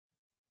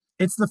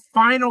It's the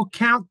final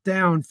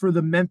countdown for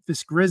the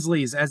Memphis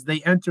Grizzlies as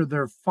they enter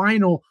their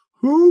final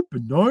hoop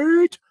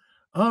night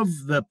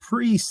of the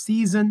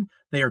preseason.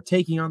 They are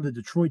taking on the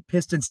Detroit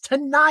Pistons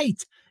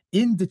tonight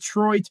in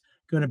Detroit.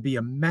 Going to be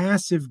a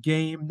massive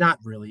game. Not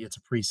really, it's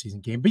a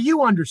preseason game, but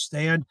you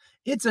understand.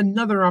 It's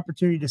another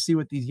opportunity to see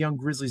what these young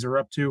Grizzlies are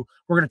up to.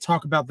 We're going to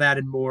talk about that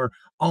and more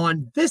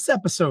on this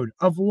episode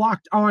of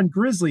Locked On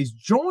Grizzlies.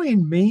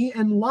 Join me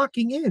in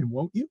locking in,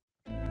 won't you?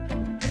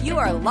 You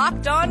are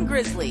Locked On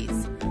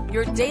Grizzlies,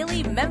 your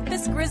daily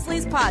Memphis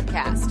Grizzlies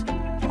podcast,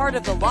 part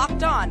of the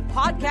Locked On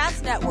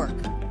Podcast Network,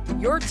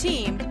 your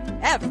team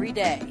every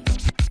day.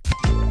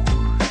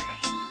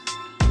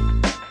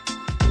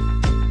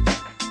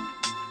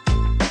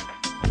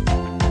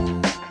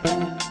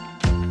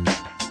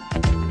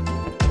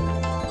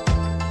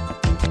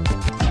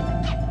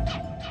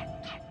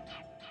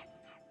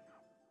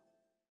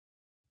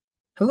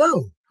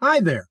 Hello. Hi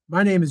there.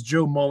 My name is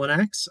Joe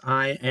Mullinax.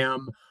 I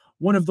am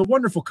one of the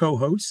wonderful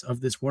co-hosts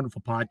of this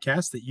wonderful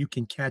podcast that you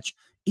can catch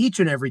each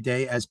and every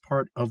day as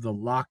part of the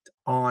Locked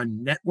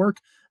On Network.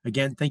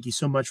 Again, thank you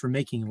so much for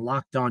making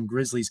Locked On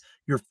Grizzlies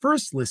your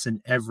first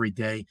listen every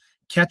day.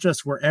 Catch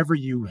us wherever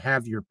you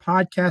have your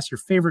podcast, your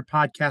favorite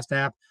podcast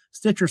app,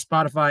 Stitcher,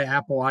 Spotify,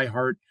 Apple,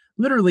 iHeart,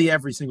 literally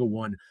every single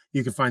one.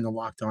 You can find the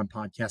Locked On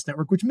Podcast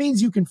Network, which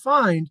means you can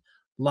find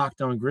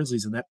Locked On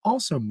Grizzlies. And that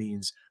also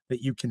means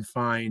that you can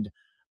find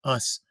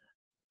us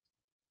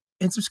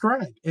and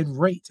subscribe and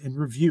rate and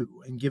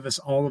review and give us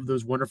all of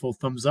those wonderful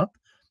thumbs up,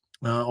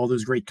 all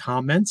those great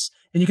comments.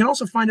 And you can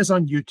also find us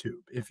on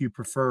YouTube if you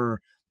prefer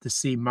to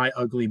see my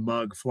ugly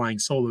mug flying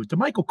solo.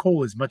 DeMichael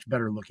Cole is much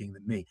better looking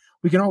than me.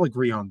 We can all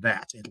agree on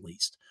that, at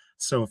least.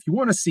 So if you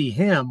want to see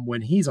him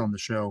when he's on the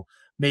show,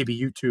 maybe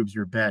YouTube's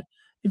your bet.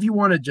 If you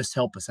want to just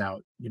help us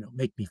out,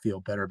 make me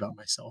feel better about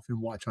myself and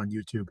watch on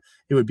YouTube,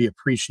 it would be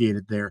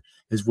appreciated there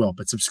as well.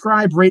 But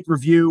subscribe, rate,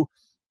 review.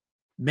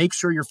 Make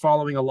sure you're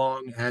following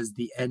along as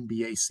the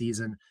NBA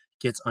season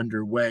gets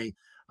underway.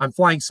 I'm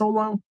flying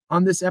solo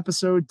on this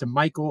episode.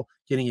 DeMichael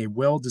getting a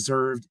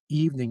well-deserved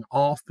evening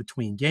off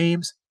between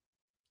games.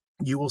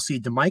 You will see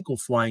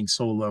DeMichael flying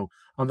solo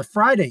on the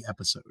Friday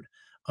episode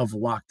of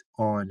Locked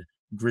On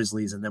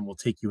Grizzlies, and then we'll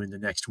take you into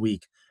next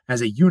week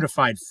as a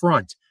unified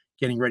front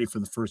getting ready for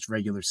the first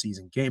regular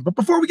season game. But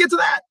before we get to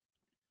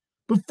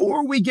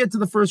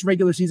the first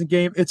regular season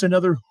game, it's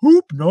another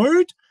hoop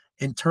night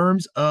in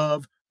terms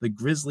of the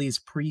Grizzlies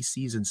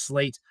preseason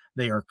slate.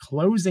 They are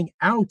closing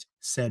out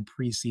said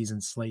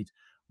preseason slate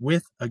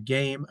with a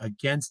game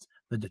against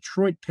the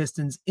Detroit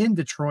Pistons in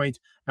Detroit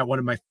at one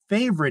of my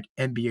favorite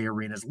NBA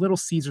arenas, Little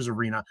Caesars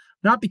Arena,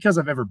 not because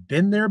I've ever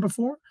been there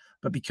before,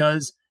 but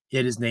because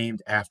it is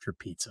named after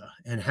pizza.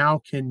 And how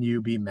can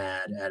you be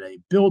mad at a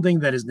building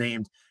that is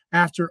named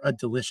after a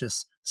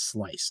delicious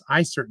slice?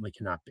 I certainly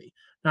cannot be.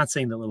 Not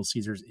saying that Little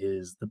Caesars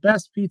is the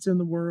best pizza in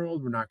the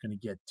world. We're not going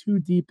to get too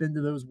deep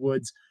into those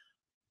woods.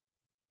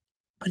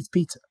 But it's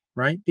pizza,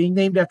 right? Being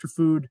named after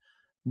food,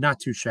 not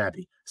too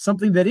shabby.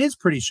 Something that is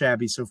pretty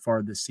shabby so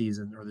far this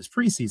season, or this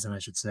preseason, I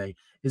should say,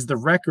 is the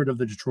record of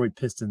the Detroit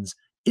Pistons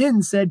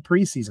in said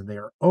preseason. They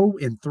are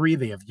 0-3.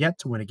 They have yet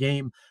to win a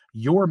game.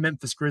 Your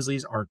Memphis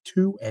Grizzlies are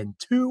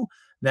 2-2.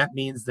 That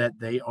means that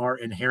they are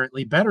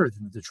inherently better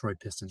than the Detroit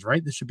Pistons,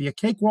 right? This should be a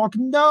cakewalk.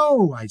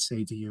 No, I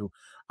say to you,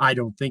 I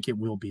don't think it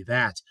will be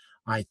that.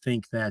 I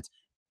think that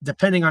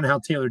depending on how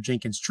Taylor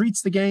Jenkins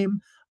treats the game,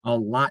 a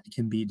lot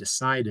can be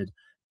decided.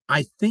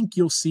 I think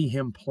you'll see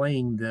him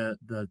playing the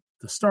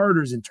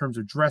starters in terms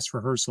of dress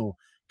rehearsal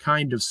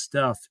kind of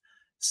stuff,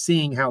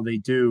 seeing how they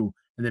do,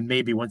 and then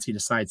maybe once he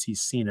decides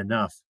he's seen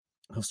enough,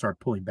 he'll start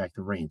pulling back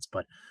the reins.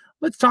 But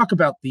let's talk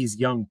about these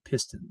young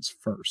Pistons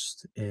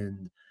first,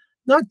 and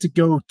not to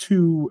go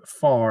too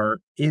far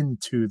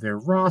into their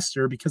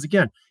roster, because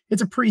again,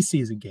 it's a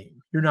preseason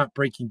game. You're not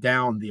breaking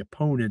down the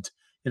opponent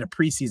in a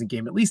preseason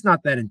game, at least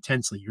not that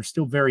intensely. You're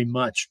still very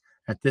much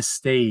at this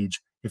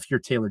stage, if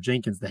you're Taylor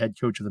Jenkins, the head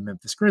coach of the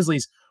Memphis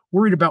Grizzlies,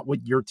 worried about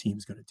what your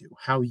team's going to do,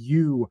 how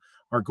you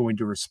are going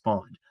to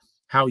respond,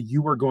 how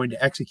you are going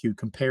to execute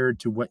compared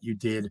to what you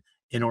did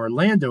in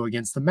Orlando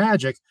against the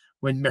Magic,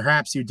 when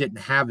perhaps you didn't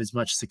have as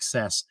much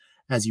success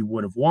as you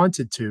would have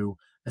wanted to,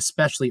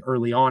 especially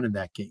early on in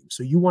that game.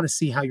 So you want to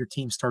see how your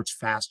team starts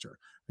faster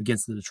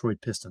against the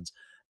Detroit Pistons.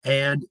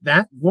 And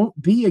that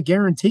won't be a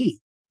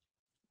guarantee,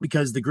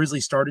 because the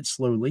Grizzlies started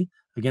slowly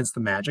against the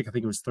Magic. I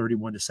think it was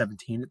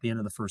 31-17 at the end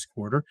of the first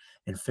quarter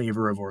in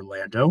favor of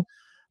Orlando.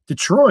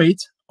 Detroit,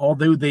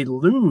 although they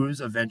lose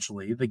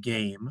eventually the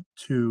game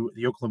to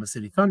the Oklahoma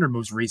City Thunder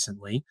most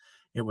recently,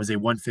 it was a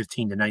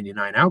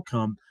 115-99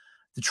 outcome.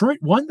 Detroit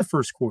won the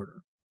first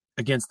quarter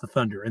against the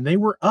Thunder, and they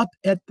were up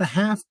at the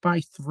half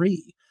by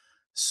 3.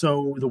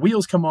 So the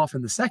wheels come off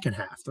in the second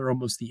half. They're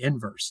almost the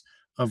inverse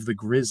of the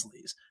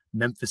Grizzlies.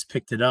 Memphis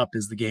picked it up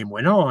as the game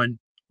went on,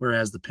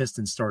 whereas the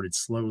Pistons started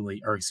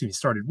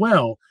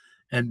well,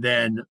 and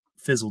then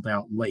fizzled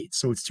out late.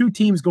 So it's two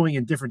teams going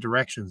in different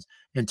directions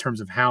in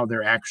terms of how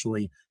they're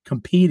actually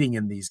competing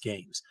in these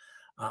games.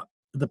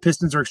 The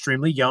Pistons are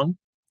extremely young.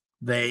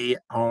 They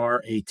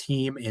are a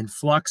team in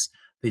flux.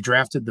 They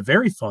drafted the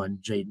very fun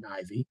Jaden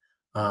Ivey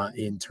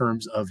in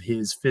terms of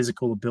his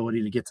physical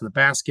ability to get to the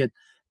basket,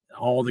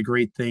 all the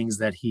great things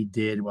that he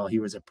did while he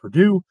was at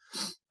Purdue.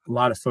 A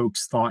lot of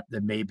folks thought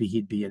that maybe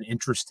he'd be an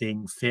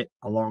interesting fit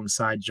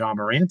alongside Ja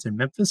Morant in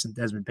Memphis and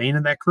Desmond Bane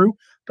in that crew,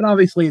 but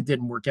obviously it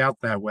didn't work out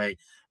that way,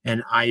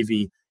 and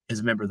Ivey is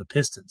a member of the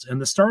Pistons.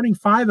 And the starting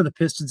five of the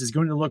Pistons is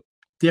going to look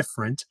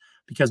different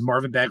because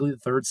Marvin Bagley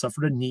III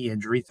suffered a knee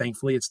injury.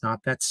 Thankfully, it's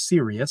not that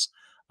serious,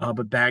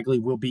 but Bagley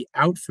will be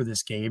out for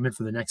this game and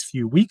for the next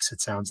few weeks,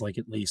 it sounds like,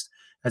 at least,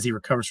 as he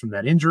recovers from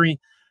that injury.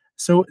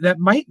 So that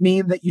might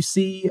mean that you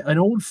see an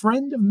old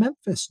friend of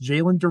Memphis,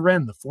 Jalen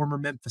Duren, the former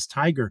Memphis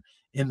Tiger,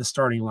 in the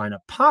starting lineup,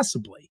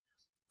 possibly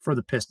for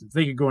the Pistons.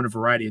 They could go in a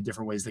variety of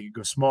different ways. They could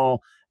go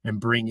small and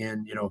bring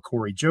in, a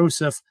Corey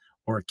Joseph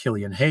or a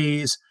Killian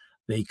Hayes.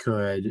 They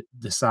could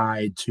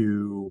decide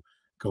to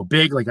go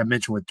big, like I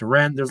mentioned with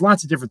Duren. There's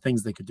lots of different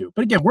things they could do.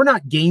 But again, we're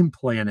not game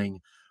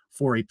planning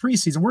for a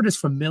preseason. We're just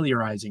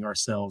familiarizing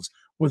ourselves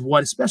with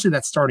what, especially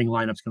that starting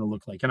lineup is going to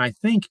look like. And I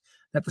think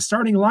that the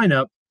starting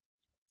lineup,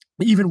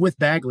 even with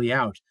Bagley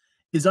out,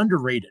 is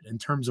underrated in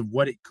terms of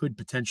what it could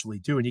potentially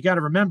do. And you got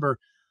to remember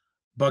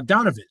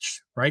Bogdanovich,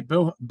 right?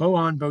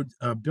 Bojan,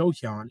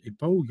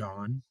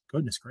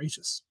 goodness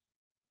gracious.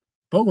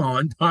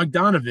 Bojan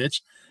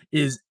Bogdanovich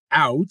is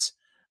out,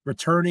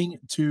 returning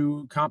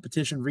to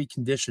competition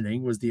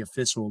reconditioning was the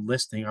official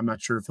listing. I'm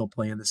not sure if he'll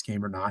play in this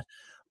game or not,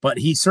 but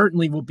he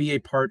certainly will be a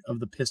part of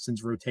the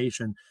Pistons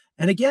rotation.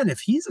 And again, if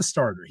he's a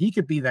starter, he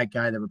could be that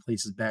guy that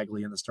replaces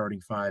Bagley in the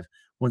starting five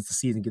once the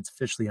season gets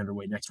officially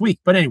underway next week.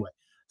 But anyway,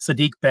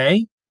 Sadiq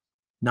Bey,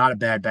 not a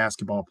bad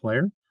basketball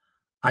player.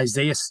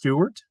 Isaiah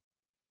Stewart,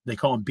 they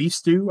call him Beef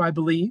Stew, I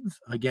believe.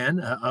 Again,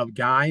 a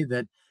guy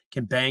that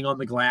can bang on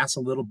the glass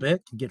a little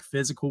bit, can get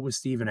physical with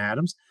Steven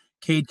Adams.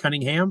 Cade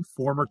Cunningham,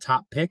 former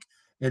top pick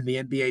in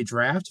the NBA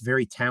draft,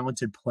 very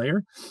talented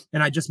player.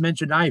 And I just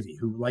mentioned Ivey,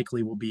 who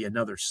likely will be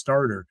another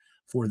starter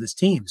for this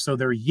team. So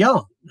they're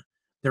young,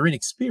 they're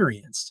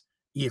inexperienced.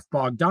 If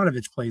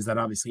Bogdanovich plays, that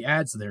obviously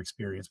adds to their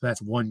experience. But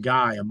that's one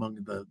guy among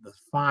the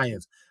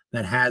five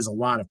that has a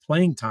lot of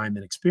playing time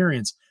and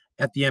experience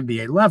at the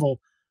NBA level.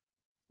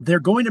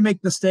 They're going to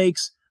make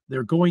mistakes.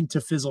 They're going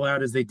to fizzle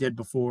out as they did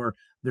before.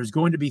 There's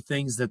going to be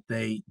things that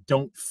they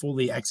don't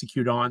fully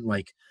execute on,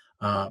 like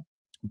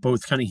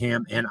both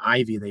Cunningham and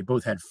Ivey. They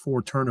both had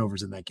 4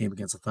 turnovers in that game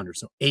against the Thunder.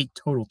 So 8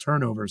 total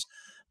turnovers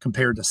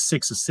compared to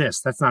 6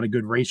 assists. That's not a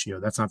good ratio.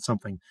 That's not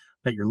something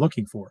that you're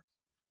looking for.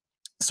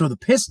 So the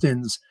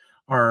Pistons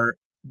are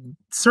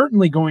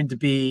certainly going to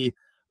be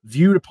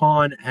viewed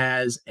upon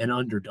as an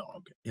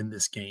underdog in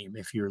this game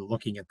if you're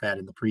looking at that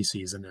in the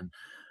preseason. And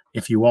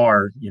if you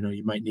are,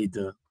 you might need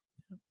to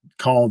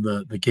call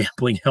the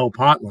gambling help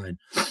hotline.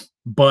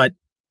 But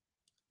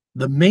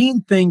the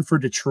main thing for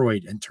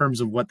Detroit in terms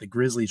of what the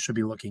Grizzlies should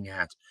be looking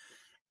at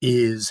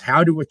is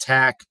how to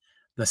attack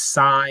the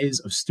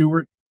size of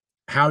Stewart,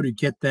 how to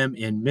get them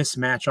in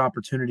mismatch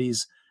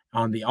opportunities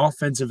on the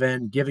offensive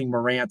end, giving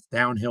Morant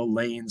downhill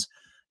lanes,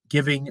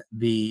 giving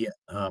the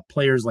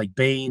players like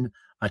Bane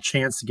a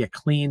chance to get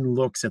clean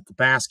looks at the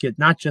basket,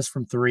 not just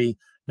from 3,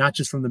 not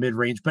just from the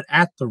mid-range, but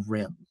at the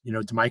rim.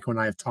 DeMichael and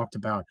I have talked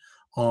about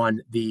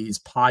on these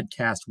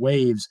podcast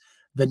waves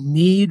the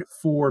need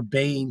for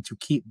Bane to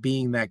keep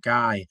being that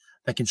guy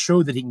that can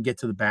show that he can get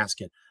to the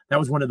basket. That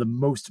was one of the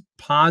most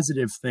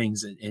positive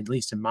things, at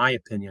least in my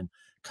opinion,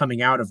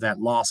 coming out of that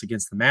loss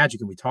against the Magic,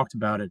 and we talked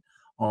about it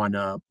on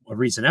a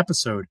recent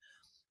episode.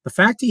 The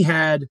fact he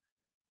had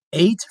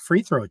 8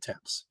 free throw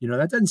attempts,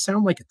 that doesn't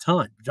sound like a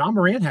ton. John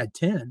Morant had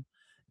 10,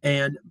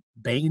 and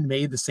Bane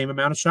made the same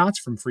amount of shots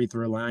from free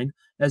throw line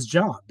as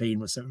Ja. Bane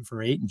was 7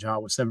 for 8, and Ja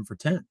was 7 for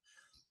 10.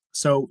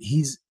 So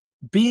he's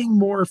being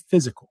more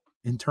physical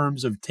in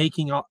terms of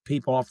taking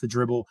people off the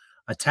dribble,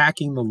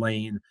 attacking the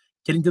lane,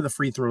 getting to the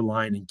free throw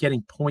line, and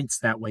getting points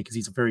that way because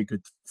he's a very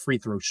good free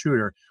throw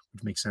shooter,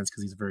 which makes sense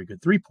because he's a very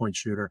good three-point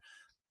shooter.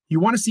 You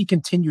want to see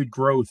continued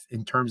growth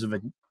in terms of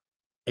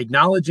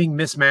acknowledging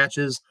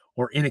mismatches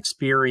or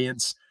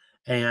inexperience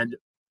and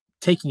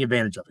taking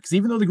advantage of it. Because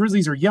even though the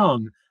Grizzlies are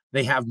young,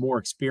 they have more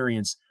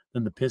experience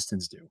than the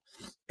Pistons do.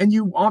 And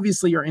you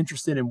obviously are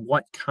interested in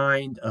what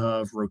kind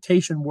of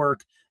rotation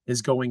work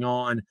is going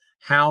on,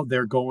 how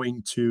they're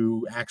going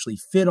to actually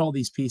fit all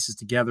these pieces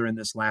together in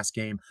this last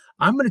game.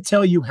 I'm going to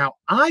tell you how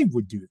I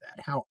would do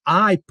that, how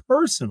I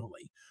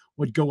personally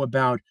would go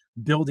about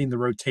building the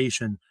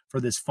rotation for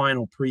this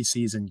final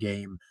preseason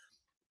game,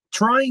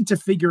 trying to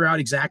figure out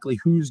exactly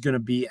who's going to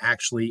be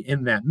actually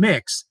in that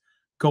mix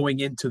going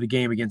into the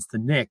game against the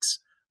Knicks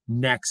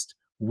next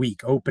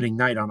week, opening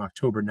night on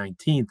October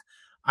 19th.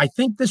 I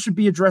think this should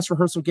be a dress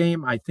rehearsal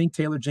game. I think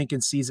Taylor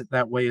Jenkins sees it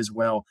that way as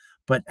well.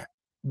 But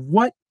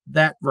what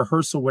that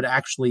rehearsal would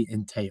actually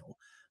entail,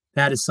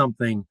 that is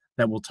something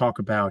that we'll talk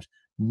about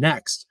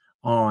next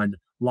on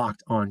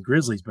Locked On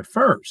Grizzlies. But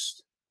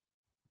first,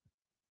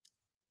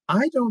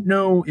 I don't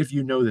know if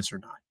you know this or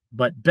not,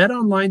 but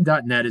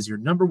betonline.net is your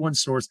number one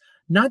source,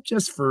 not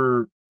just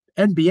for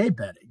NBA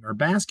betting or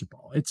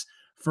basketball. It's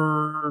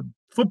for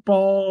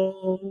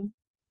football,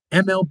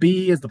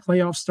 MLB as the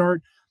playoffs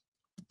start.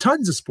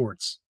 tons of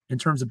sports in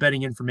terms of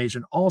betting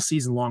information all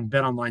season long.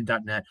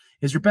 BetOnline.net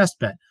is your best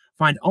bet.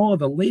 Find all of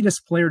the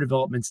latest player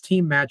developments,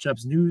 team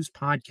matchups, news,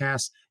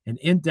 podcasts, and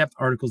in-depth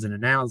articles and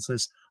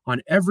analysis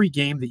on every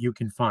game that you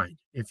can find.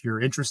 If you're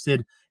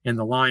interested in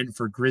the line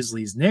for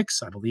Grizzlies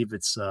Knicks, I believe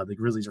it's the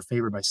Grizzlies are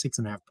favored by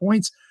 6.5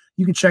 points.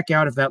 You can check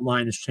out if that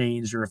line has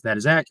changed or if that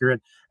is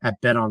accurate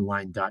at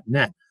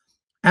betonline.net.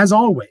 As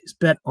always,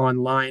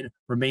 BetOnline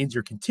remains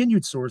your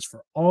continued source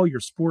for all your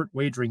sport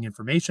wagering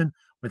information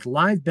with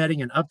live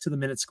betting and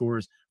up-to-the-minute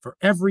scores for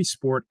every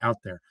sport out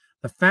there.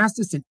 The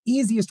fastest and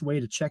easiest way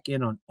to check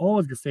in on all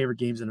of your favorite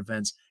games and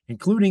events,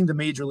 including the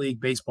Major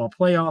League Baseball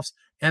playoffs,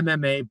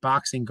 MMA,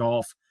 boxing,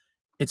 golf,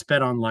 it's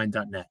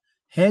betonline.net.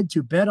 Head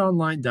to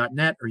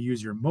betonline.net or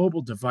use your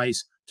mobile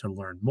device to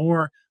learn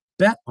more.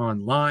 Bet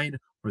online,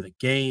 where the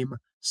game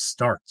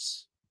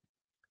starts.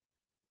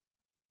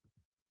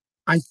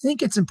 I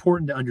think it's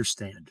important to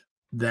understand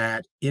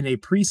that in a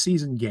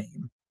preseason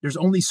game, there's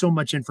only so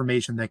much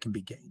information that can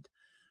be gained,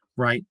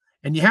 right?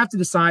 And you have to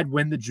decide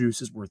when the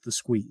juice is worth the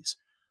squeeze.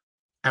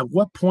 At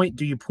what point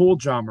do you pull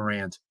Ja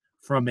Morant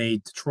from a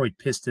Detroit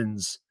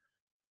Pistons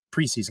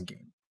preseason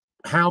game?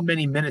 How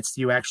many minutes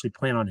do you actually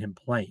plan on him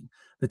playing?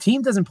 The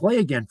team doesn't play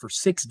again for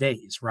 6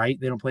 days, right?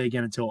 They don't play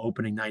again until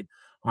opening night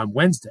on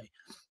Wednesday.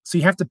 So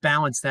you have to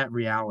balance that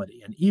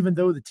reality. And even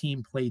though the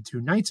team played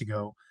 2 nights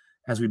ago,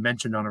 as we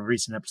mentioned on a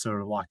recent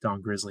episode of Locked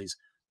On Grizzlies,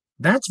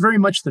 that's very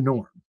much the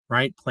norm,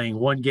 right? Playing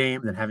one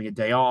game, then having a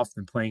day off,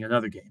 then playing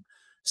another game.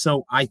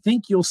 So I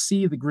think you'll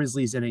see the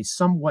Grizzlies in a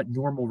somewhat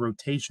normal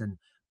rotation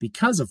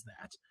because of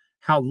that.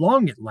 How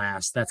long it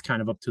lasts, that's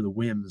kind of up to the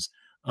whims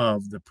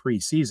of the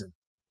preseason.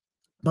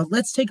 But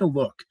let's take a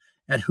look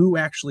at who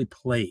actually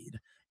played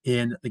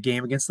in the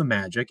game against the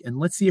Magic, and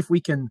let's see if we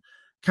can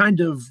kind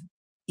of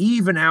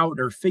even out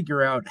or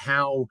figure out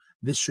how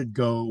this should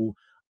go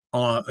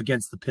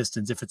against the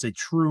Pistons if it's a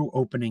true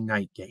opening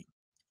night game,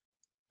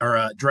 or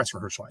a dress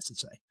rehearsal, I should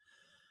say.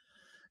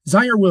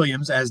 Zaire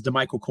Williams, as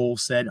DeMichael Cole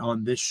said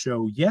on this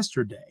show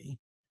yesterday,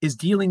 is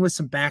dealing with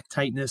some back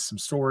tightness, some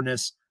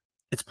soreness.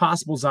 It's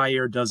possible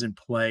Zaire doesn't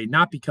play,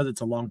 not because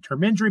it's a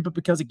long-term injury, but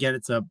because, again,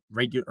 it's a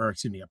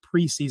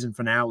preseason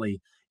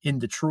finale in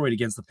Detroit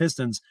against the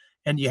Pistons,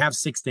 and you have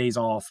 6 days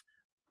off.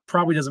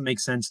 Probably doesn't make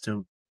sense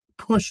to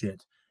push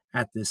it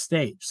at this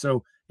stage.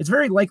 So it's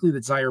very likely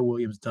that Zaire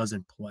Williams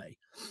doesn't play.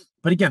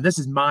 But again, this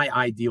is my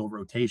ideal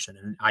rotation.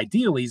 And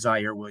ideally,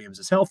 Zaire Williams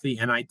is healthy,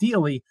 and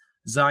ideally,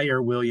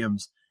 Zaire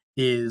Williams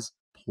is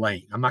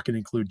playing. I'm not going to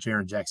include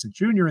Jaren Jackson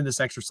Jr. in this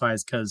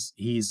exercise because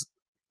he's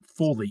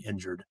fully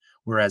injured,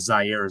 whereas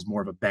Zaire is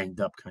more of a banged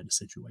up kind of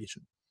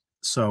situation.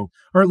 So,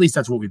 or at least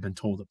that's what we've been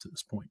told up to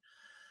this point.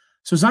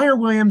 So Zaire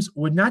Williams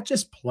would not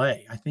just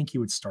play. I think he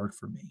would start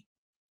for me.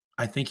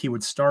 I think he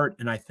would start,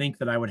 and I think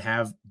that I would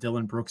have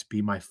Dillon Brooks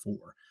be my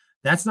 4.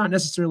 That's not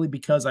necessarily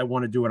because I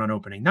want to do it on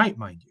opening night,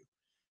 mind you.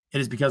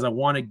 It is because I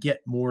want to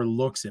get more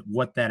looks at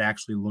what that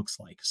actually looks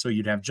like. So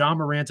you'd have Ja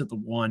Morant at the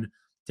 1,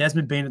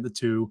 Desmond Bane at the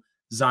 2,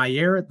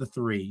 Zaire at the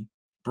 3,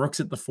 Brooks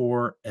at the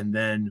 4, and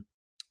then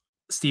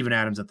Steven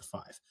Adams at the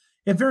 5.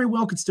 It very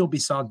well could still be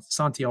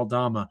Santi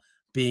Aldama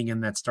being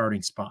in that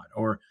starting spot.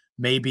 Or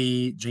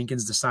maybe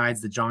Jenkins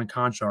decides that John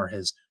Conchar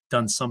has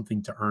done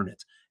something to earn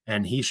it,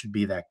 and he should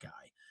be that guy.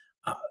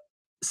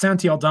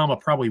 Santi Aldama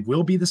probably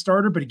will be the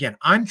starter, but again,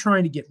 I'm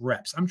trying to get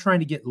reps. I'm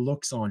trying to get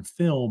looks on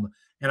film,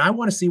 and I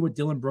want to see what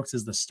Dillon Brooks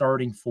as the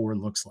starting 4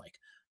 looks like.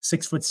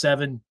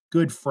 6'7",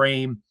 good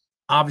frame,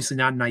 obviously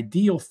not an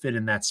ideal fit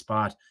in that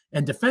spot.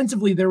 And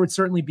defensively, there would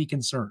certainly be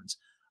concerns.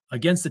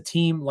 Against a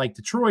team like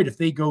Detroit, if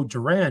they go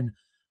Duran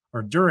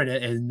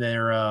in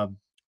their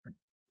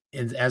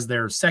as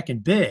their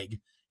second big,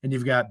 and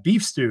you've got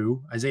Beef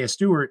Stew, Isaiah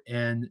Stewart,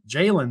 and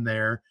Jalen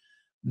there,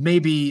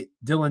 maybe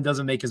Dillon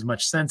doesn't make as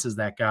much sense as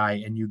that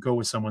guy, and you go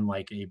with someone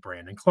like a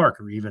Brandon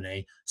Clark or even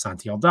a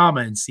Santi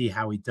Aldama and see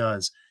how he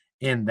does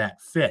in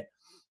that fit.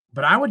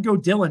 But I would go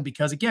Dillon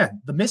because,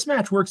 again, the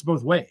mismatch works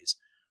both ways,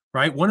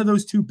 right? One of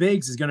those 2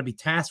 bigs is going to be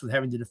tasked with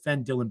having to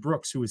defend Dillon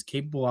Brooks, who is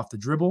capable off the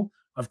dribble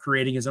of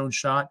creating his own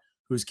shot,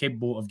 who is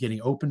capable of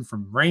getting open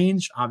from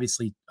range.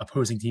 Obviously,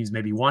 opposing teams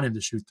maybe want him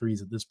to shoot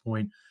threes at this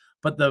point,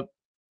 but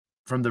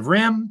from the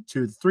rim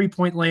to the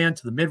 3-point land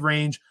to the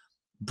mid-range,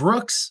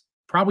 Brooks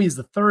probably is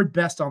the 3rd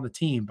best on the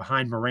team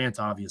behind Morant,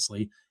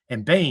 obviously,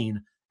 and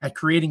Bane at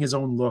creating his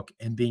own look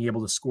and being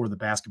able to score the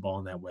basketball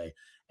in that way.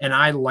 And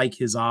I like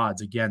his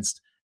odds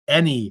against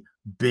any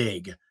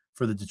big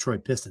for the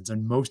Detroit Pistons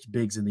and most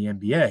bigs in the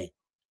NBA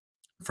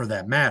for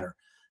that matter.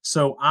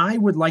 So I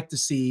would like to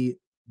see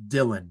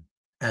Dillon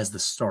as the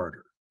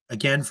starter,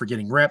 again, for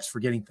getting reps, for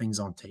getting things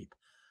on tape.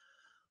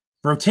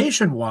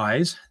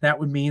 Rotation-wise, that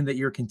would mean that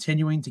you're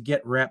continuing to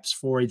get reps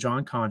for a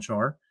John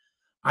Conchar.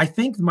 I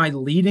think my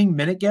leading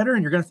minute getter,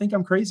 and you're going to think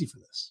I'm crazy for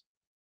this.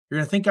 You're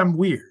going to think I'm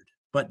weird,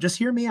 but just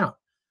hear me out.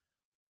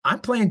 I'm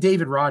playing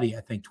David Roddy,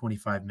 I think,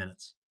 25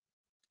 minutes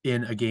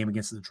in a game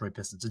against the Detroit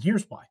Pistons. And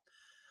here's why.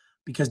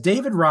 Because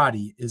David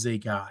Roddy is a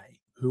guy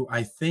who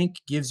I think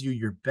gives you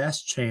your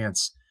best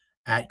chance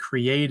at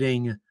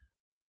creating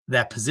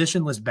that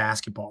positionless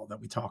basketball that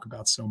we talk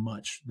about so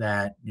much,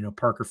 that,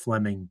 Parker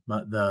Fleming,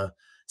 the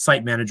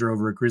site manager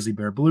over at Grizzly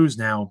Bear Blues,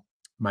 now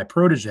my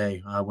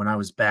protege, when I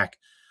was back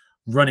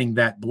running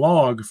that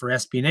blog for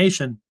SB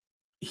Nation,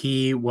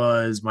 he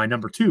was my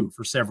number 2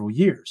 for several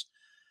years.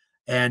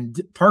 And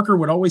Parker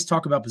would always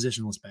talk about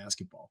positionless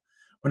basketball.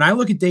 When I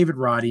look at David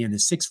Roddy and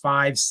his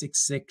 6'5",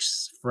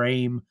 6'6"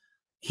 frame,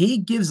 he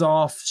gives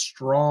off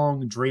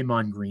strong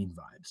Draymond Green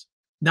vibes.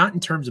 Not in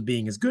terms of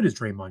being as good as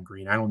Draymond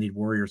Green. I don't need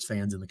Warriors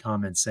fans in the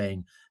comments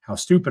saying how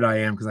stupid I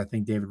am because I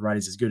think David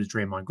Roddy's as good as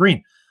Draymond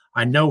Green.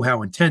 I know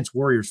how intense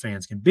Warriors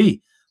fans can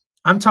be.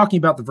 I'm talking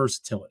about the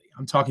versatility.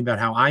 I'm talking about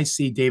how I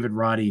see David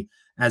Roddy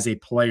as a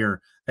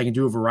player that can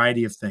do a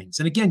variety of things.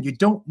 And again, you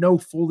don't know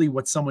fully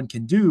what someone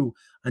can do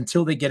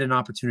until they get an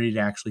opportunity to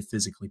actually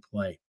physically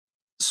play.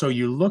 So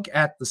you look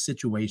at the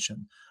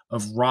situation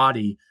of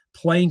Roddy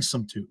playing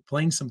some 2,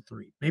 playing some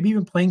 3, maybe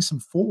even playing some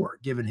 4,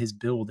 given his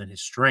build and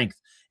his strength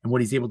and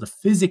what he's able to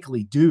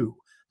physically do,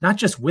 not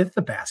just with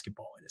the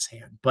basketball in his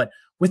hand, but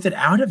with it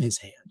out of his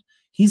hand.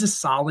 He's a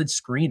solid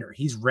screener.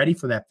 He's ready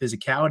for that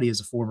physicality as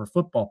a former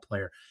football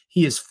player.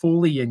 He is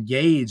fully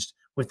engaged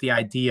with the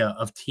idea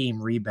of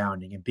team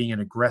rebounding and being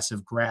an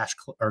aggressive glass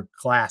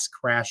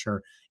crasher,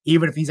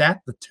 even if he's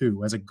at the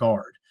 2 as a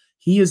guard.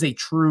 He is a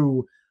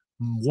true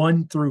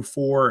 1 through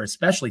 4,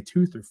 especially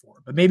 2 through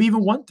 4, but maybe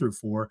even 1 through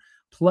 4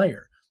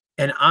 player.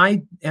 And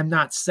I am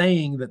not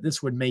saying that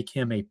this would make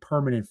him a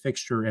permanent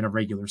fixture in a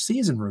regular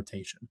season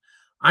rotation.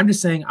 I'm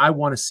just saying I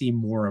want to see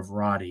more of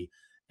Roddy,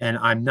 and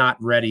I'm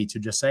not ready to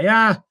just say,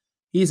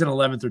 he's an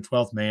 11th or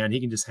 12th man. He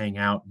can just hang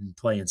out and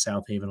play in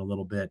South Haven a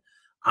little bit.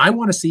 I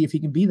want to see if he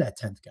can be that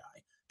 10th guy,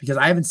 because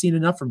I haven't seen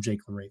enough from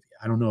Jake LaRavia.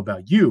 I don't know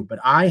about you, but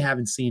I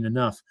haven't seen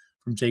enough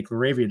from Jake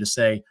LaRavia to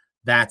say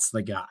that's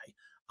the guy.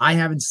 I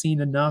haven't seen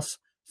enough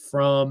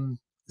from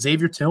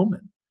Xavier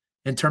Tillman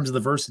in terms of the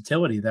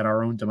versatility that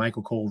our own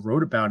DeMichael Cole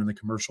wrote about in the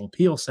commercial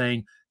appeal,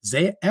 saying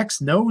X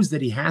knows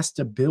that he has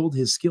to build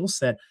his skill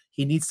set.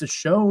 He needs to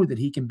show that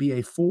he can be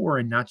a 4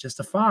 and not just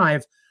a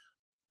 5.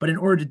 But in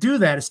order to do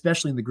that,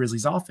 especially in the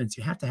Grizzlies offense,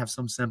 you have to have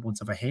some semblance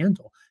of a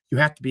handle. You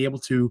have to be able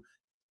to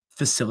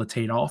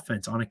facilitate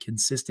offense on a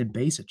consistent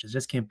basis. It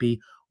just can't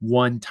be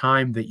one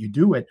time that you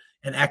do it.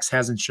 And X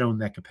hasn't shown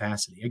that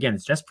capacity. Again,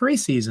 it's just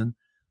preseason.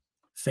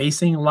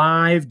 Facing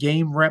live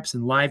game reps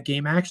and live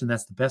game action,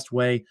 that's the best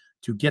way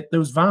to get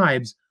those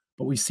vibes.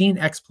 But we've seen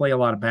X play a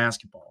lot of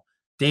basketball.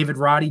 David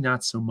Roddy,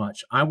 not so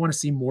much. I want to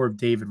see more of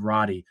David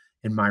Roddy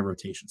in my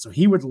rotation. So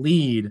he would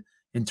lead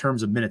in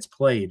terms of minutes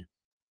played.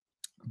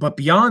 But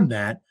beyond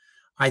that,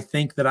 I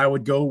think that I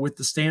would go with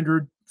the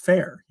standard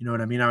fare. You know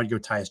what I mean? I would go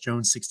Tyus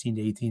Jones, 16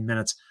 to 18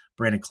 minutes.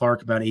 Brandon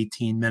Clark, about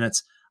 18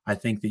 minutes. I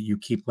think that you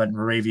keep letting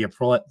LaRavia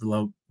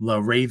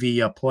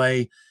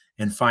play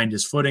and find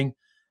his footing.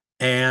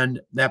 And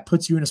that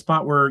puts you in a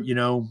spot where,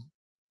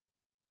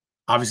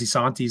 obviously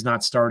Santi's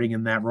not starting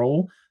in that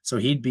role. So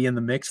he'd be in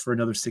the mix for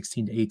another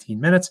 16 to 18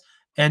 minutes.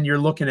 And you're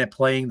looking at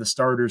playing the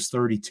starters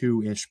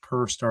 32-ish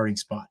per starting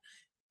spot.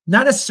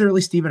 Not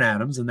necessarily Steven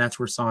Adams, and that's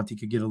where Santi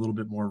could get a little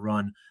bit more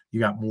run. You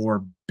got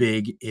more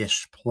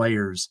big-ish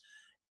players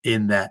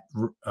in that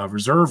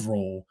reserve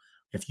role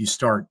if you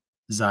start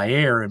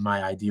Zaire in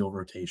my ideal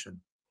rotation.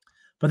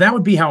 But that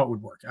would be how it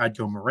would work. I'd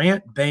go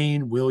Morant,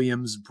 Bane,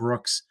 Williams,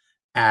 Brooks,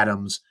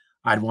 Adams.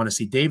 I'd want to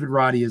see David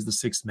Roddy as the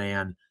 6th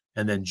man,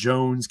 and then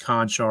Jones,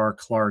 Conchar,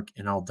 Clark,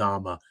 and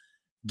Aldama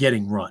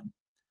getting run.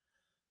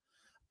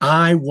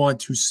 I want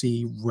to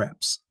see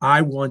reps.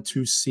 I want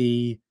to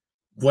see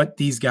what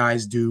these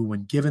guys do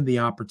when given the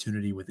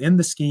opportunity within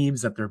the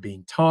schemes that they're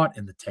being taught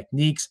and the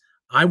techniques.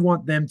 I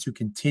want them to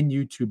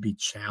continue to be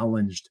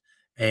challenged.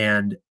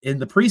 And in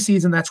the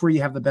preseason, that's where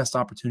you have the best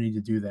opportunity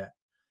to do that.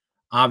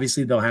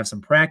 Obviously, they'll have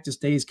some practice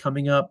days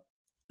coming up,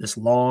 this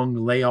long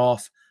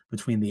layoff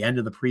between the end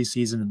of the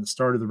preseason and the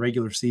start of the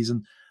regular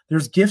season.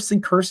 There's gifts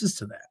and curses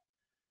to that.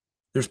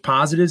 There's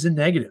positives and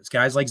negatives.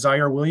 Guys like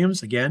Zaire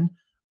Williams, again,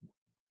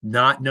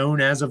 not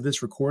known as of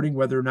this recording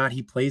whether or not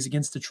he plays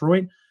against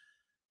Detroit.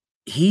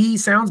 He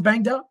sounds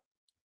banged up.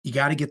 You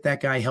got to get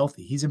that guy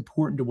healthy. He's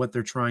important to what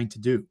they're trying to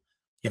do.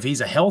 If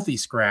he's a healthy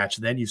scratch,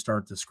 then you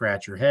start to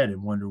scratch your head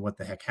and wonder what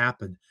the heck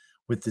happened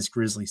with this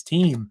Grizzlies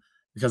team,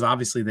 because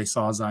obviously they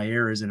saw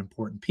Zaire as an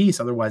important piece.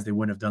 Otherwise, they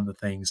wouldn't have done the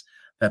things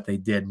that they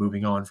did,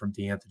 moving on from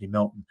DeAnthony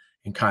Melton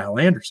and Kyle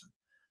Anderson.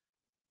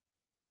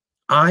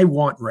 I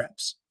want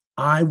reps.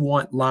 I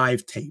want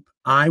live tape.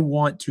 I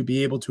want to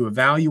be able to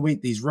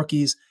evaluate these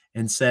rookies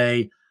and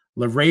say,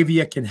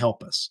 LaRavia can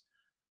help us.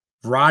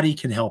 Roddy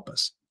can help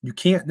us. You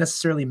can't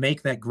necessarily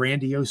make that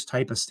grandiose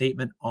type of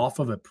statement off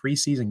of a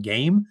preseason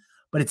game,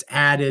 but it's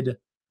added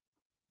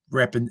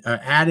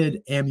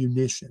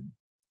ammunition.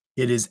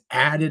 It is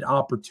added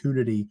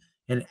opportunity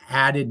and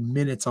added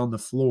minutes on the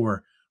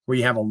floor where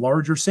you have a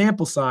larger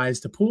sample size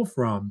to pull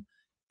from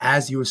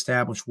as you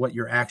establish what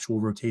your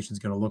actual rotation is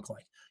going to look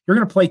like. You're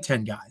going to play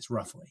 10 guys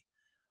roughly.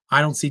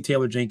 I don't see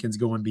Taylor Jenkins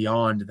going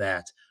beyond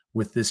that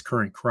with this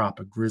current crop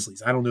of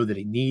Grizzlies. I don't know that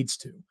he needs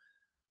to.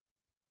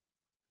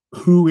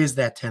 Who is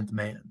that 10th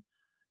man?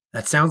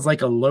 That sounds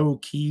like a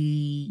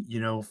low-key,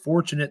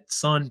 fortunate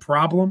son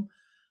problem,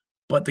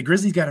 but the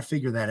Grizzlies got to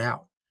figure that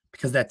out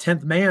because that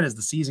 10th man, as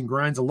the season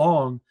grinds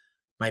along,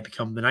 might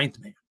become the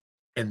 9th man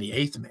and the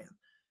 8th man.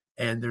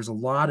 And there's a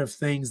lot of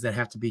things that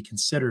have to be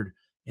considered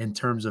in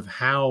terms of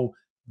how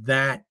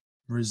that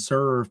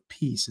reserve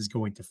piece is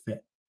going to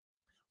fit.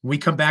 When we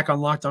come back on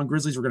Locked On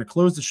Grizzlies, we're going to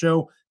close the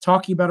show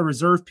talking about a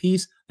reserve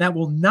piece that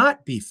will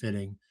not be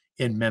fitting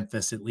in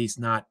Memphis, at least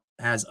not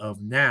as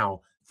of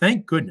now.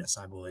 Thank goodness,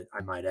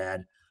 I might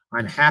add.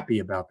 I'm happy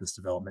about this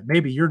development.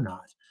 Maybe you're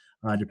not,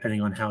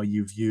 depending on how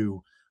you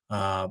view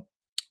the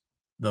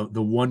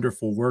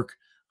wonderful work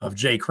of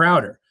Jae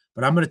Crowder.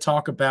 But I'm going to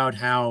talk about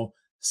how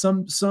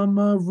some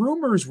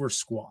rumors were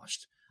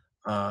squashed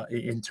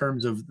in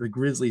terms of the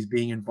Grizzlies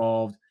being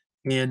involved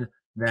in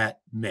that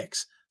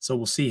mix. So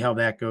we'll see how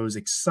that goes.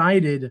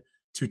 Excited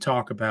to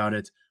talk about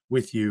it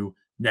with you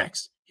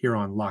next here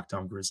on Locked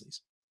On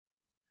Grizzlies.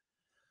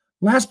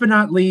 Last but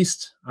not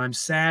least, I'm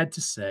sad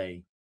to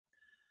say,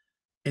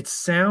 it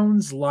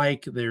sounds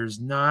like there's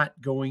not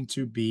going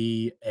to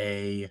be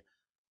a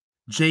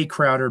Jae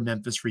Crowder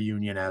Memphis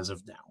reunion as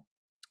of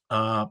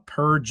now.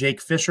 Per Jake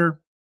Fischer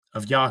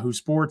of Yahoo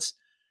Sports,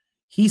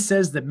 he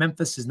says that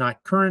Memphis is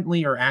not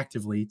currently or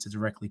actively, to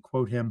directly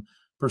quote him,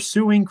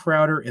 pursuing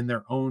Crowder in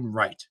their own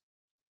right.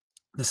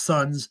 The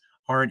Suns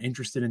aren't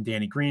interested in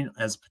Danny Green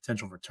as a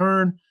potential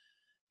return.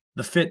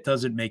 The fit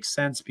doesn't make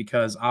sense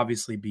because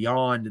obviously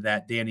beyond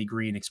that Danny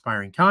Green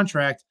expiring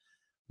contract,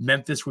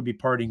 Memphis would be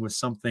parting with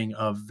something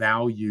of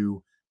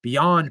value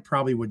beyond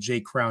probably what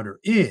Jae Crowder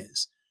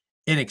is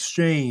in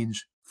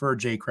exchange for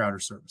Jae Crowder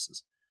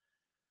services.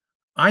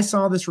 I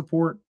saw this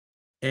report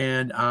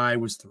and I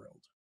was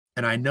thrilled.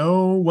 And I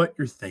know what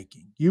you're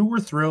thinking. You were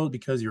thrilled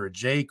because you're a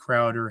Jae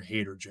Crowder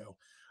hater, Joe.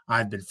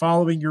 I've been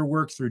following your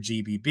work through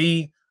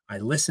GBB. I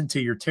listen to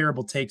your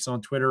terrible takes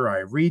on Twitter. I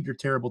read your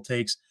terrible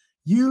takes.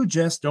 You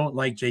just don't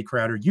like Jae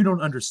Crowder. You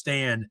don't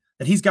understand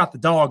that he's got the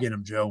dog in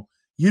him, Joe.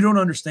 You don't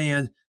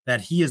understand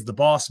that he is the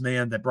boss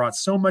man that brought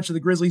so much of the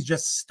Grizzlies.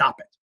 Just stop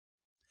it.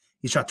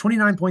 He shot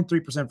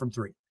 29.3% from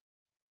three.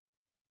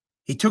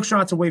 He took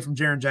shots away from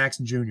Jaren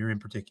Jackson Jr. in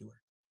particular.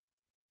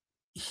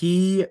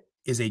 He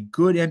is a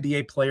good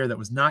NBA player that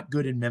was not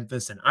good in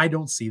Memphis, and I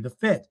don't see the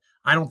fit.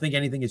 I don't think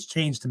anything has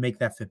changed to make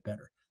that fit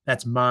better.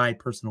 That's my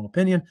personal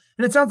opinion.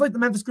 And it sounds like the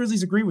Memphis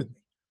Grizzlies agree with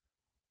me,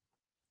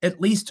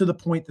 at least to the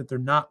point that they're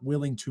not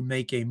willing to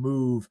make a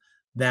move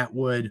that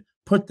would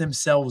put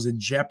themselves in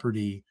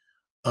jeopardy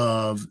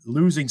of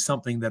losing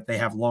something that they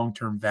have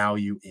long-term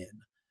value in.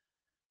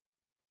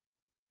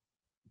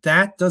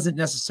 That doesn't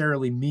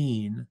necessarily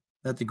mean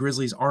that the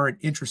Grizzlies aren't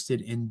interested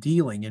in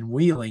dealing and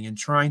wheeling and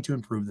trying to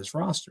improve this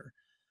roster.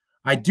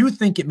 I do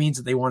think it means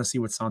that they want to see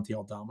what Santi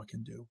Aldama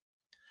can do.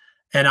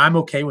 And I'm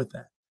okay with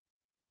that.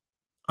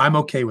 I'm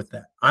okay with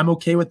that. I'm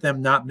okay with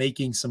them not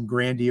making some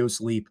grandiose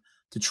leap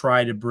to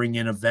try to bring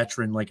in a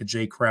veteran like a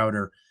Jae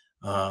Crowder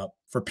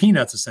for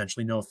peanuts,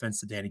 essentially. No offense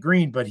to Danny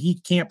Green, but he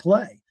can't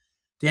play.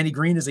 Danny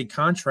Green is a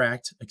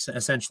contract,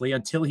 essentially,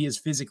 until he is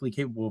physically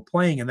capable of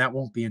playing, and that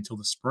won't be until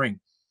the spring,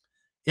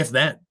 if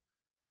then.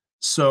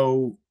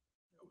 So,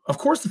 of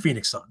course, the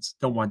Phoenix Suns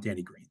don't want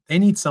Danny Green. They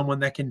need someone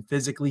that can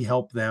physically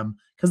help them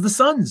because the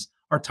Suns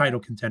are title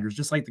contenders,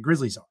 just like the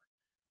Grizzlies are.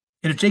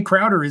 And if Jae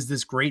Crowder is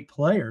this great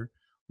player,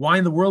 why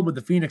in the world would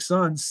the Phoenix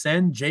Suns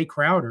send Jae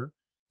Crowder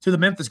to the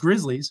Memphis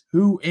Grizzlies,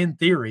 who, in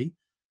theory,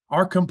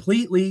 are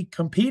completely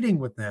competing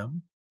with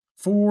them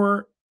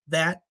for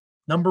that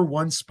number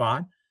one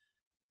spot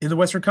in the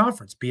Western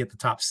Conference, be it the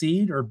top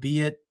seed or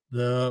be it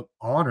the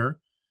honor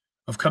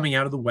of coming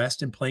out of the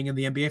West and playing in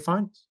the NBA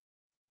Finals?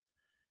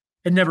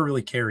 It never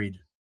really carried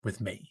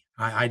with me.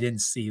 I didn't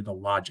see the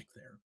logic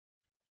there.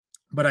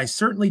 But I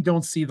certainly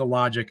don't see the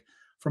logic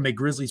from a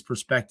Grizzlies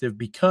perspective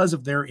because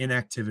of their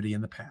inactivity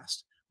in the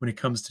past when it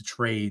comes to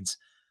trades.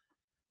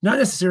 Not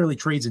necessarily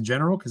trades in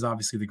general, because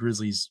obviously the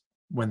Grizzlies,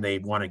 when they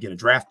want to get a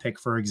draft pick,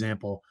 for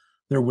example,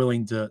 they're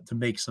willing to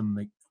make some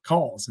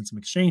calls and some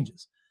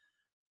exchanges.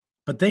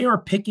 But they are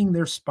picking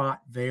their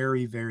spot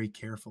very, very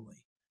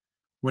carefully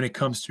when it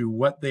comes to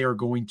what they are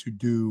going to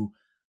do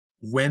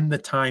when the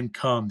time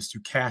comes to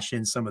cash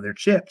in some of their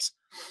chips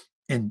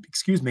and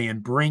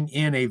bring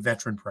in a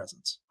veteran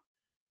presence.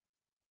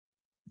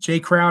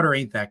 Jae Crowder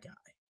ain't that guy.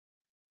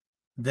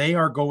 They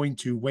are going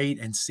to wait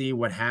and see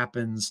what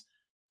happens,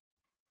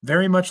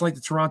 very much like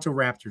the Toronto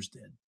Raptors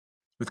did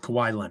with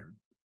Kawhi Leonard.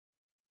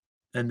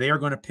 And they are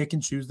going to pick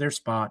and choose their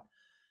spot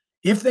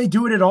if they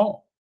do it at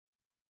all.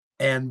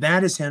 And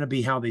that is going to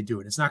be how they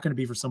do it. It's not going to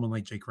be for someone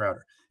like Jae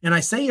Crowder. And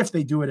I say if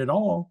they do it at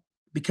all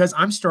because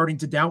I'm starting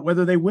to doubt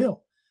whether they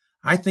will.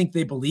 I think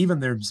they believe in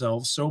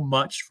themselves so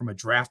much from a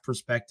draft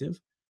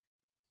perspective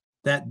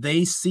that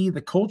they see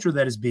the culture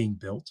that is being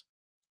built.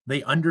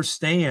 They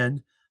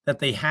understand that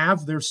they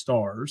have their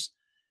stars,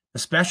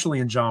 especially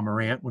in Ja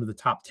Morant, one of the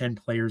top 10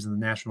 players in the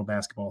National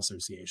Basketball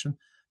Association.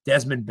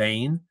 Desmond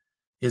Bane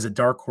is a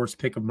dark horse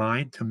pick of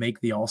mine to make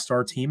the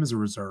All-Star team as a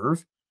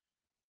reserve.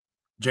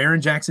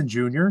 Jaren Jackson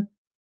Jr.,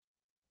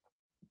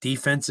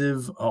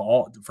 defensive,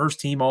 first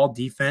team all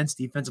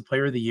defensive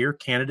player of the year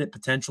candidate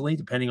potentially,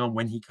 depending on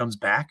when he comes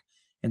back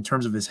in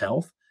terms of his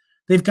health.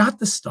 They've got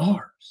the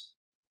stars.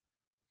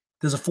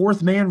 Does a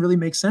fourth man really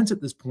make sense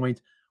at this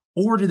point?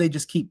 Or do they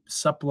just keep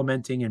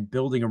supplementing and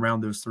building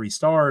around those three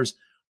stars,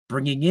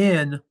 bringing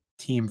in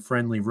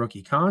team-friendly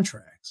rookie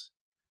contracts,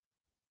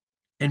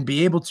 and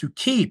be able to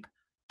keep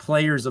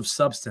players of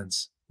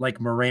substance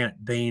like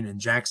Morant, Bane, and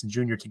Jackson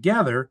Jr.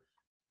 together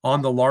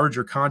on the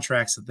larger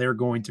contracts that they're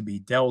going to be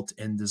dealt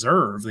and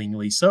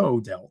deservingly so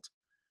dealt,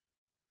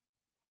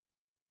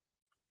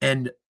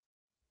 and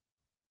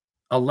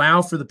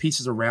allow for the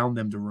pieces around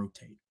them to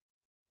rotate?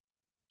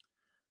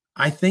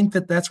 I think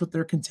that that's what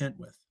they're content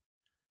with.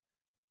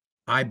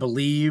 I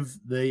believe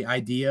the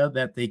idea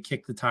that they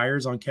kick the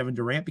tires on Kevin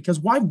Durant, because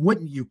why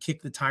wouldn't you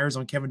kick the tires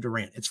on Kevin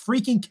Durant? It's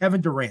freaking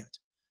Kevin Durant.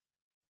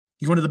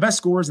 He's one of the best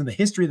scorers in the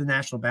history of the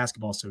National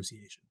Basketball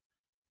Association.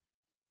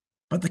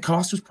 But the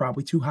cost was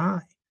probably too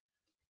high.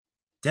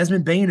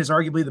 Desmond Bane is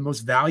arguably the most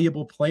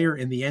valuable player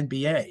in the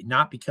NBA,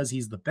 not because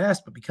he's the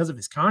best, but because of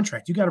his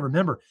contract. You got to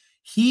remember,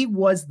 he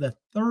was the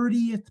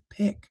 30th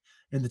pick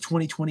in the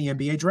 2020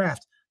 NBA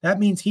draft. That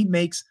means he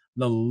makes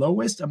the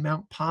lowest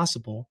amount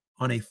possible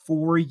on a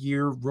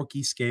 4-year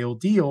rookie scale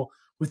deal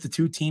with the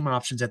 2 team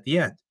options at the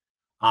end.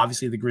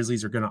 Obviously, the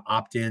Grizzlies are going to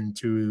opt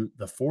into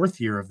the 4th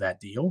year of that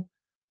deal.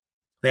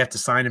 They have to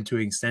sign him to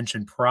an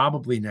extension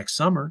probably next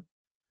summer.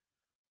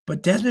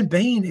 But Desmond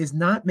Bane is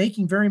not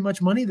making very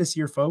much money this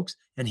year, folks,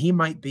 and he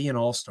might be an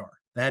all-star.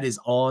 That is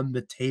on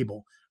the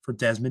table for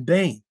Desmond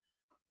Bane.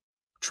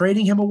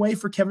 Trading him away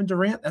for Kevin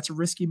Durant, that's a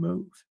risky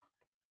move.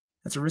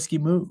 That's a risky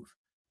move.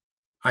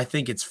 I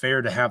think it's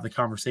fair to have the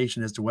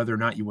conversation as to whether or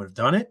not you would have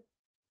done it.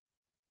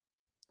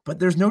 But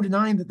there's no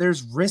denying that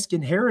there's risk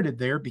inherited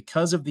there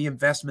because of the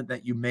investment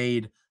that you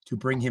made to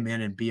bring him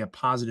in and be a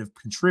positive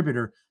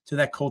contributor to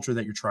that culture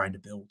that you're trying to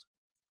build.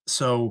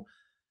 So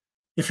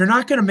if you're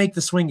not going to make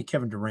the swing at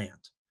Kevin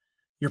Durant,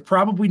 you're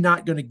probably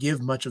not going to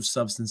give much of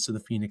substance to the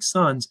Phoenix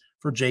Suns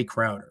for Jae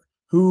Crowder,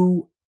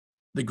 who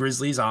the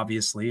Grizzlies,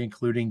 obviously,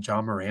 including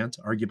John Morant,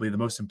 arguably the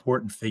most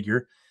important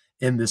figure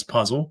in this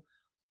puzzle,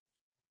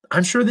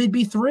 I'm sure they'd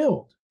be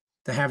thrilled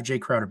to have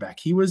Jae Crowder back.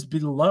 He was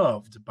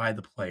beloved by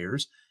the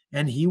players,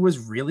 and he was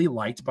really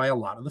liked by a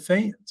lot of the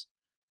fans.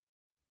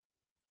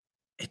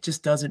 It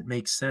just doesn't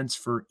make sense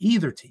for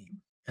either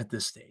team at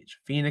this stage.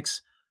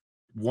 Phoenix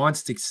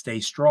wants to stay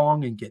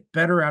strong and get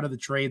better out of the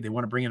trade. They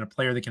want to bring in a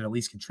player that can at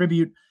least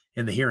contribute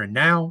in the here and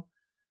now.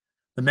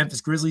 The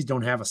Memphis Grizzlies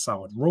don't have a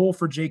solid role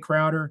for Jae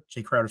Crowder.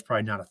 Jae Crowder's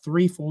probably not a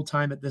 3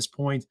 full-time at this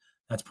point.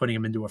 That's putting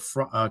him into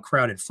a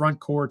crowded front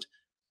court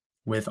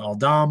with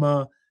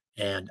Aldama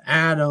and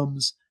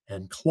Adams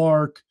and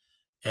Clark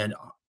and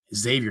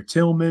Xavier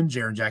Tillman,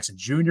 Jaren Jackson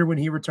Jr. when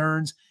he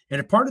returns. And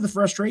if part of the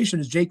frustration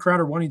is Jae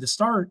Crowder wanting to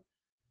start,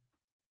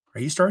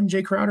 are you starting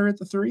Jae Crowder at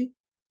the 3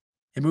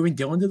 and moving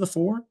Dillon to the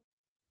 4?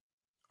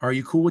 Are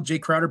you cool with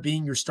Jae Crowder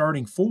being your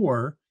starting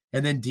 4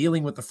 and then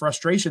dealing with the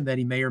frustration that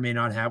he may or may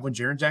not have when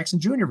Jaren Jackson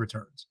Jr.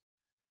 returns?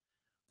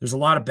 There's a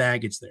lot of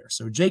baggage there.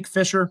 So Jake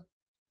Fischer,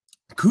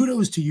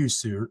 kudos to you,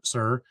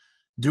 sir,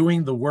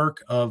 doing the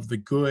work of the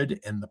good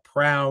and the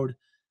proud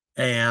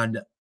and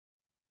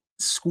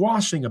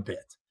squashing a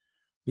bit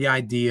the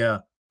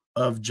idea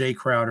of Jae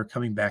Crowder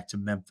coming back to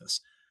Memphis.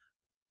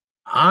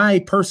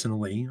 I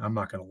personally, I'm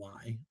not going to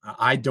lie,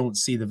 I don't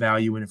see the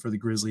value in it for the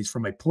Grizzlies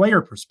from a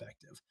player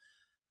perspective.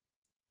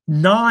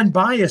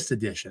 Non-biased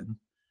edition,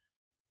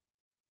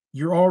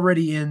 you're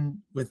already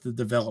in with the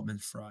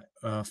development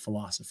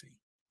philosophy.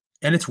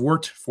 And it's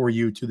worked for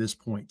you to this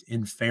point,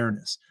 in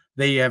fairness.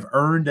 They have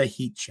earned a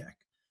heat check.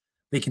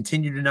 They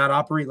continue to not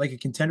operate like a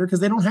contender because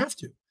they don't have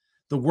to.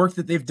 The work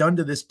that they've done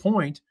to this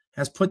point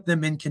has put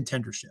them in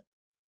contendership.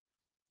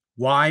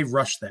 Why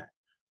rush that?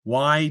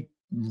 Why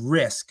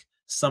risk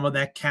some of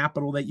that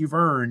capital that you've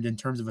earned in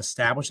terms of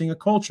establishing a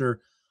culture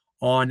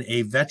on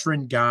a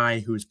veteran guy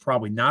who is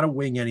probably not a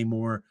wing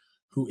anymore,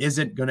 who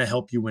isn't going to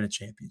help you win a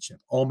championship?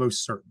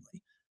 Almost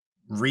certainly.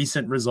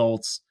 Recent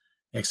results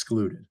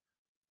excluded.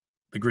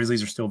 The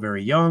Grizzlies are still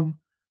very young.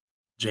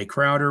 Jae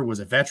Crowder was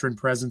a veteran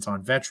presence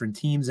on veteran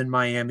teams in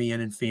Miami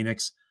and in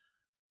Phoenix,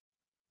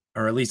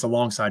 or at least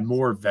alongside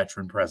more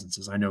veteran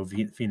presences. I know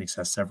Phoenix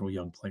has several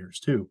young players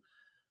too.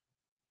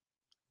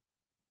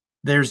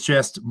 There's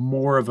just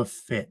more of a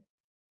fit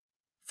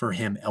for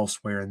him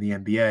elsewhere in the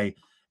NBA.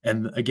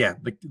 And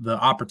again, the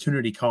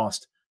opportunity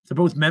cost to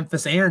both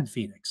Memphis and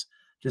Phoenix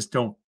just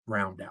don't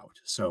round out.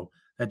 So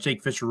that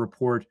Jake Fischer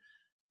report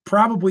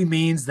probably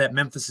means that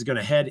Memphis is going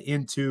to head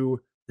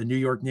into the New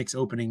York Knicks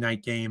opening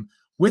night game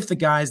with the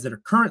guys that are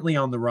currently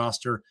on the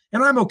roster,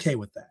 and I'm okay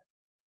with that.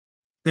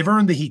 They've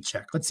earned the heat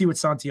check. Let's see what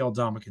Santi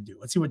Aldama can do.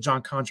 Let's see what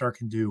John Conchar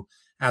can do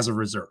as a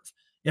reserve.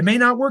 It may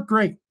not work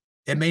great.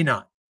 It may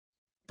not.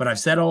 But I've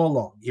said all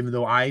along, even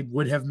though I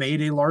would have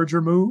made a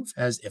larger move,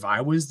 as if I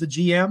was the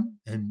GM,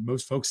 and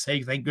most folks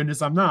say, thank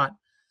goodness I'm not.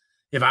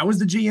 If I was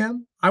the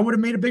GM, I would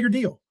have made a bigger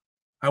deal.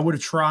 I would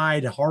have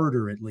tried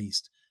harder at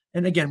least.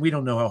 And again, we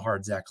don't know how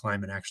hard Zach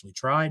Kleiman actually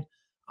tried.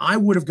 I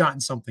would have gotten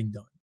something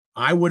done.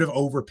 I would have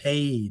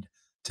overpaid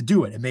to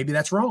do it. And maybe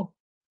that's wrong.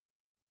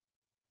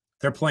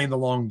 They're playing the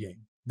long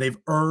game. They've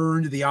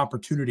earned the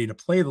opportunity to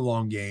play the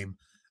long game.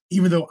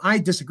 Even though I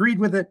disagreed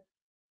with it,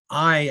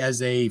 I,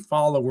 as a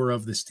follower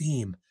of this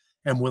team,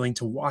 am willing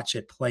to watch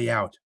it play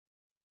out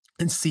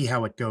and see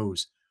how it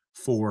goes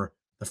for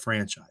the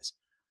franchise.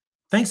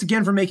 Thanks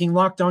again for making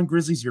Locked On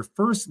Grizzlies your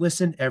first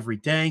listen every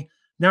day.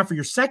 Now for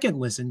your second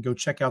listen, go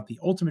check out the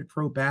Ultimate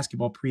Pro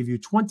Basketball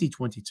Preview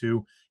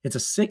 2022. It's a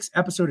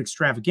 6-episode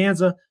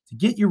extravaganza to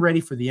get you ready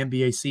for the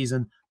NBA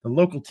season. The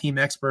local team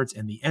experts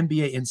and the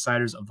NBA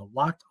insiders of the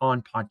Locked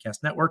On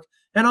Podcast Network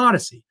and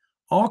Odyssey,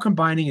 all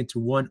combining into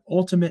one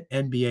ultimate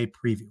NBA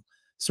preview.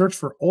 Search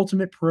for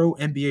Ultimate Pro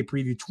NBA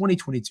Preview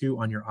 2022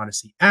 on your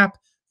Odyssey app,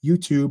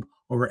 YouTube,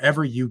 or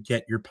wherever you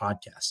get your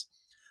podcasts.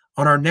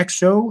 On our next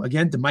show,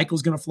 again,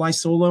 DeMichael's going to fly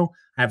solo.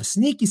 I have a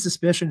sneaky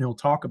suspicion he'll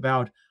talk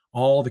about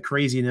all the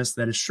craziness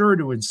that is sure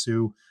to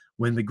ensue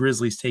when the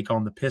Grizzlies take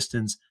on the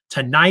Pistons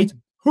tonight.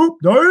 Hoop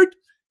night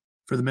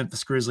for the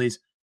Memphis Grizzlies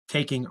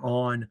taking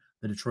on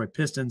the Detroit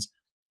Pistons.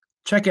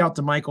 Check out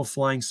DeMichael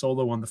flying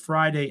solo on the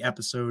Friday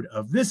episode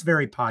of this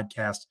very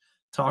podcast,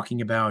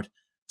 talking about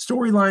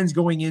storylines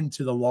going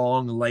into the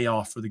long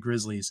layoff for the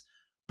Grizzlies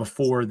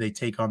before they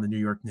take on the New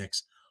York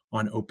Knicks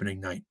on opening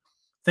night.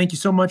 Thank you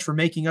so much for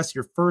making us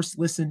your first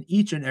listen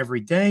each and every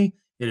day.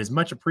 It is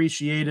much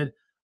appreciated.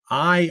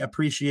 I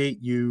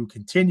appreciate you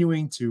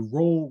continuing to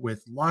roll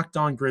with Locked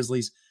On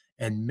Grizzlies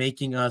and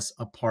making us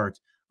a part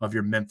of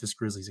your Memphis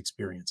Grizzlies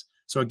experience.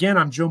 So again,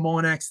 I'm Joe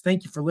Mullinax.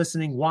 Thank you for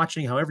listening,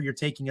 watching, however you're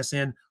taking us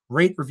in.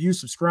 Rate, review,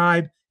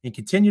 subscribe, and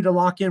continue to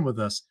lock in with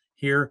us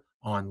here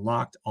on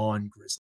Locked On Grizzlies.